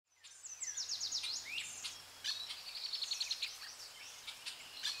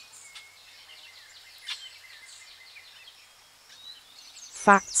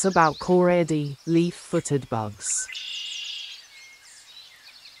Facts about Coreidae, leaf-footed bugs.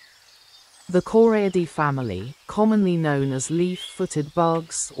 The Coreidae family, commonly known as leaf-footed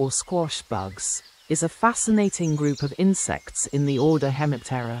bugs or squash bugs, is a fascinating group of insects in the order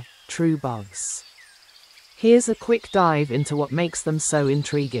Hemiptera, true bugs. Here's a quick dive into what makes them so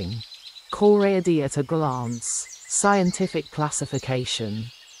intriguing. Coreidae at a glance. Scientific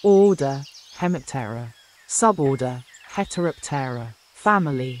classification. Order, Hemiptera. Suborder, Heteroptera.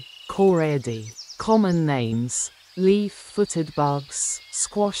 Family, Coreidae. Common names, leaf-footed bugs,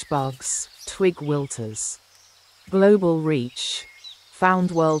 squash bugs, twig-wilters. Global reach.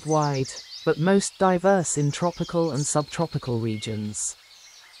 Found worldwide, but most diverse in tropical and subtropical regions.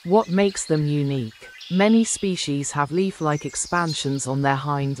 What makes them unique? Many species have leaf-like expansions on their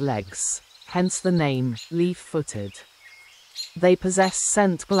hind legs, hence the name, leaf-footed. They possess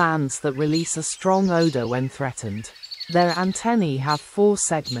scent glands that release a strong odor when threatened. Their antennae have 4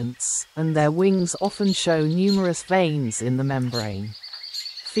 segments, and their wings often show numerous veins in the membrane.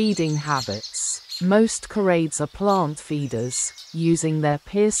 Feeding habits. Most Coreids are plant feeders, using their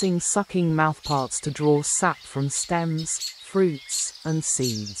piercing sucking mouthparts to draw sap from stems, fruits, and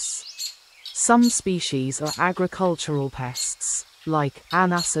seeds. Some species are agricultural pests, like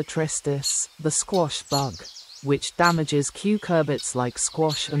Antennae tristis, the squash bug, which damages cucurbits like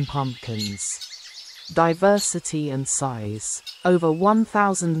squash and pumpkins. Diversity and size. Over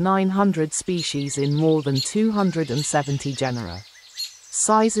 1,900 species in more than 270 genera.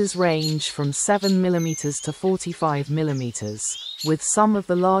 Sizes range from 7 mm to 45 mm, with some of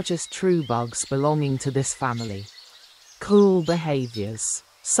the largest true bugs belonging to this family. Cool behaviors.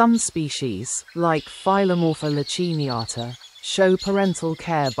 Some species, like Phylomorpha laciniata, show parental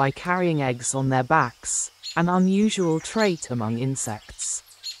care by carrying eggs on their backs, an unusual trait among insects.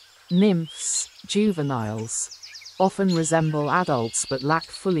 Nymphs, juveniles, often resemble adults but lack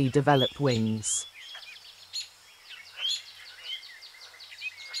fully developed wings.